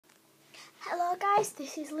Hello guys,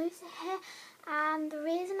 this is Lucy here, and the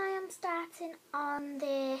reason I am starting on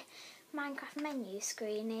the Minecraft menu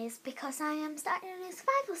screen is because I am starting a new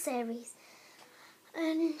survival series,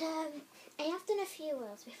 and I have done a few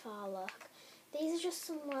worlds before. Look, these are just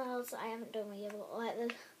some worlds that I haven't done yet, but like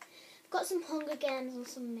I've got some Hunger Games and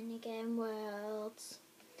some minigame worlds.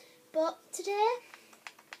 But today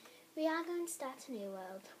we are going to start a new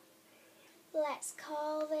world. Let's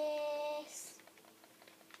call this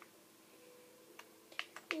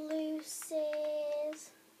Lucy's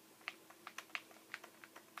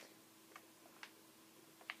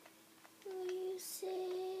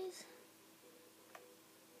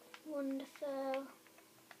wonderful.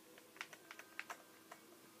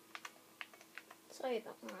 Sorry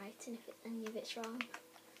about my writing if any of it's wrong.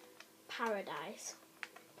 Paradise.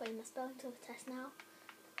 Putting my spelling to the test now.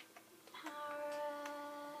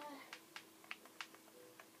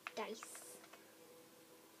 Paradise.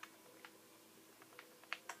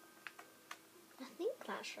 I think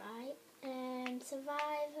that's right.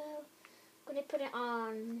 Survival. I'm gonna put it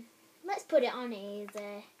on. Let's put it on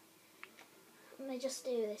easy. I'm gonna just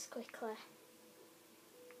do this quickly.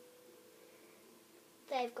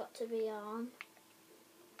 They've got to be on.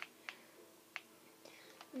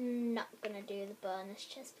 Not gonna do the bonus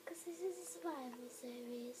chest because this is a survival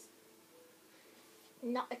series,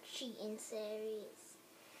 not a cheating series.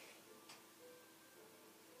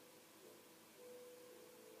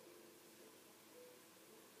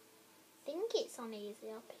 I think it's on easy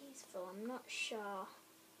or peaceful, I'm not sure.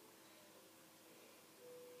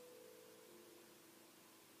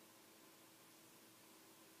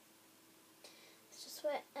 It's just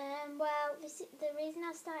wait. Well, the reason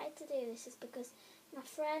I started to do this is because my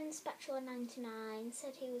friend Spatula99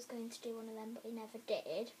 said he was going to do one of them, but he never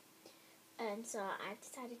did. And so I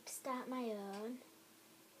decided to start my own.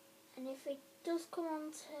 And if he does come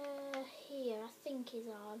on to here, I think he's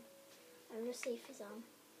on. I'll just see if he's on.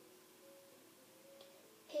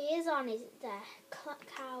 He is on, is it there?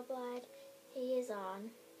 Cowblade, he is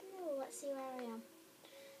on. Oh, let's see where I am.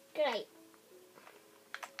 Great.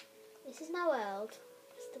 This is my world.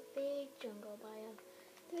 Just a big jungle biome.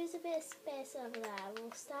 There is a bit of space over there.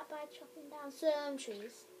 We'll start by chopping down some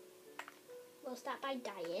trees. We'll start by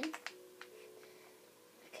dying.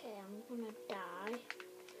 Okay, I'm gonna die.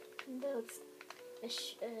 And build a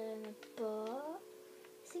boat.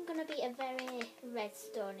 This isn't gonna be a very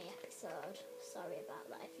redstone-y episode. Sorry about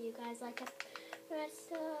that. If you guys like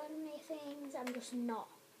redstone-y things, I'm just not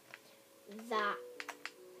that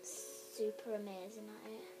super amazing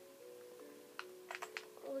at it.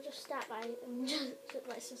 We'll just start by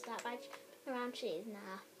let's just start by chopping around trees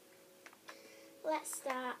now. Let's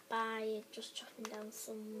start by just chopping down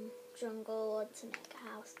some jungle wood to make a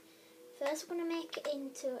house. First, we're gonna make it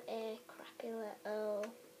into a crappy little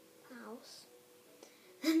house,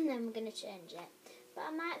 and then we're gonna change it.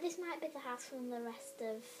 But this might be the house from the rest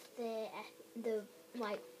of the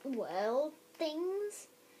like world things,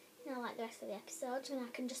 you know, like the rest of the episodes, and I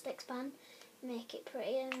can just expand. Make it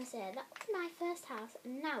pretty and say that was my first house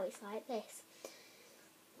and now it's like this.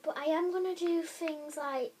 But I am going to do things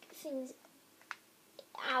out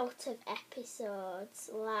of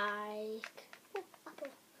episodes, like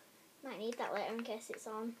apple. Might need that later in case it's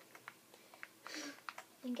on.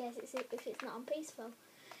 In case if it's not on peaceful.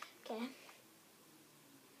 Okay.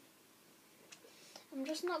 I'm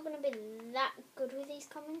just not going to be that good with these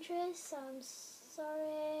commentaries, so I'm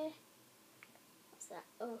sorry. What's that?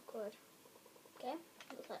 Awkward. Okay,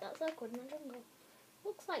 looks like that's awkward in the jungle.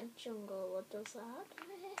 Looks like jungle wood does that,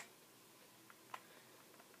 doesn't it?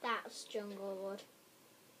 That's jungle wood,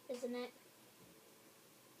 isn't it?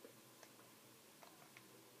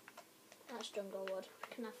 That's jungle wood.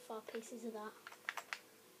 We can have 4 pieces of that.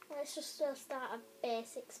 Let's just start a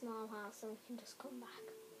basic small house and we can just come back.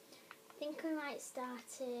 I think we might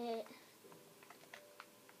start it...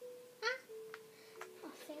 I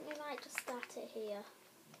think we might just start it here.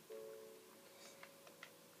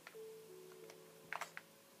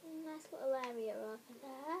 Nice little area over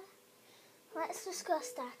there. Let's just go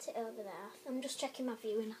start it over there. I'm just checking my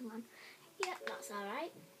viewing, hang on. Yep, that's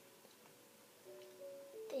alright.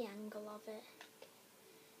 The angle of it.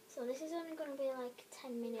 So this is only going to be like a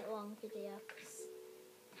 10-minute long video because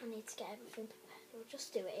I need to get everything prepared. We'll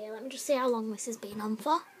just do it here. Let me just see how long this has been on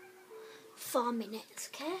for. 4 minutes,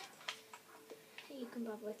 okay? You can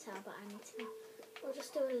probably tell, but I need to know. We'll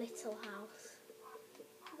just do a little house.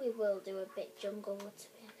 We will do a bit jungle wood, to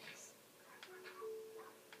be honest.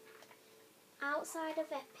 Outside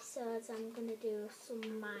of episodes, I'm going to do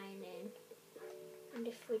some mining. And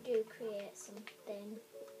if we do create something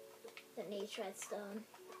that needs redstone,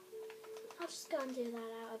 I'll just go and do that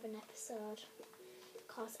out of an episode. Of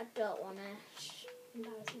course, I don't want to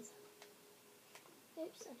embarrass myself.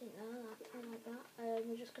 Oops, I didn't know that. I like that.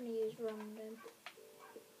 We're just going to use random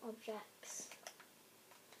objects.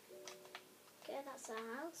 Okay, that's our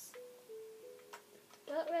house.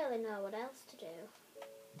 Don't really know what else to do.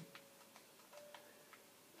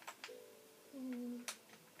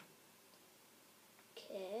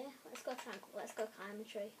 Okay, let's go triangle. Let's go climb a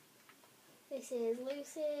tree. This is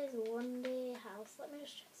Lucy's Wondy house. Let me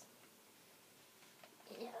just check some.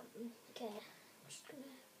 Yeah, okay. I'm just gonna.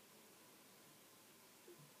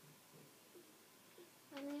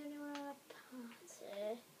 I'm the only one at a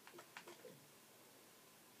party.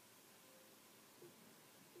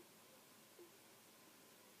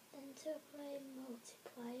 To play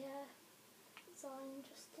multiplayer, so I'm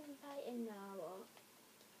just inviting now.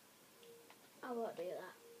 I won't do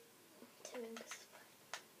that. To him because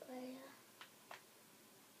player.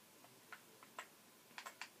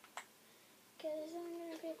 Okay, this is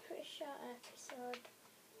going to be a pretty short episode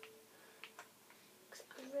because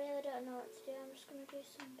I really don't know what to do. I'm just going to do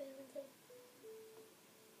some building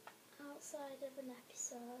outside of an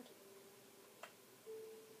episode.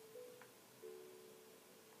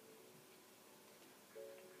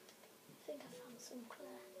 I think I found some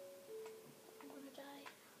clay. I'm gonna die.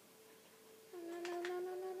 No.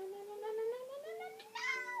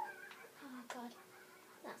 Oh god,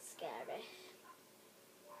 that's scary.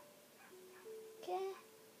 Okay.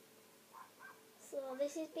 So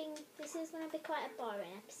this is gonna be quite a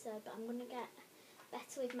boring episode, but I'm gonna get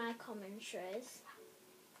better with my commentaries.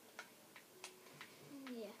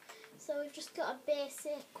 Yeah. So we've just got a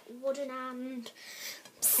basic wooden and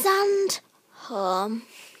sand home.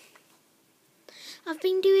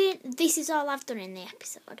 This is all I've done in the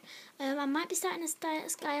episode. I might be starting a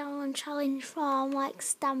Sky Island challenge from like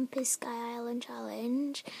Stampy's Sky Island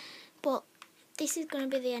challenge, but this is going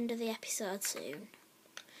to be the end of the episode soon.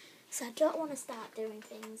 So I don't want to start doing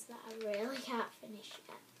things that I really can't finish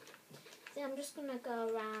yet. So I'm just going to go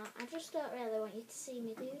around. I just don't really want you to see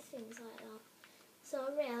me do things like that. So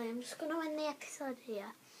really, I'm just going to end the episode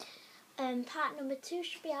here. Part number 2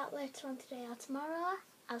 should be out later on today or tomorrow.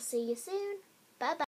 I'll see you soon. Bye bye.